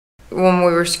when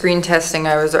we were screen testing,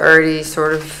 I was already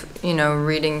sort of, you know,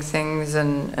 reading things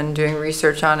and doing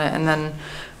research on it. And then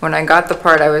when I got the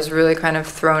part, I was really kind of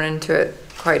thrown into it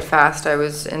quite fast. I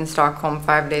was in Stockholm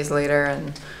 5 days later,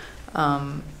 and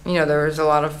you know, there was a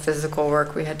lot of physical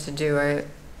work we had to do.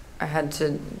 I had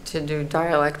to do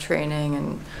dialect training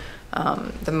and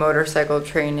the motorcycle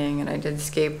training, and I did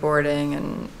skateboarding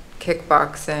and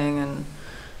kickboxing, and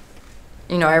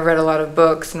you know, I read a lot of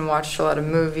books and watched a lot of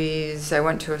movies. I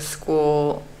went to a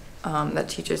school that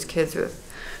teaches kids with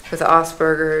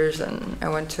Asperger's, and I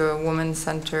went to a women's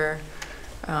center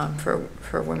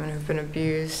for women who've been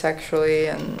abused sexually,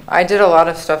 and I did a lot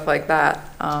of stuff like that.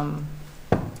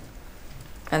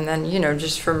 And then, you know,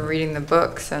 just from reading the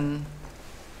books and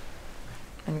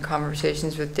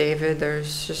conversations with David, there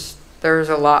was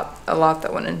a lot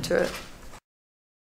that went into it.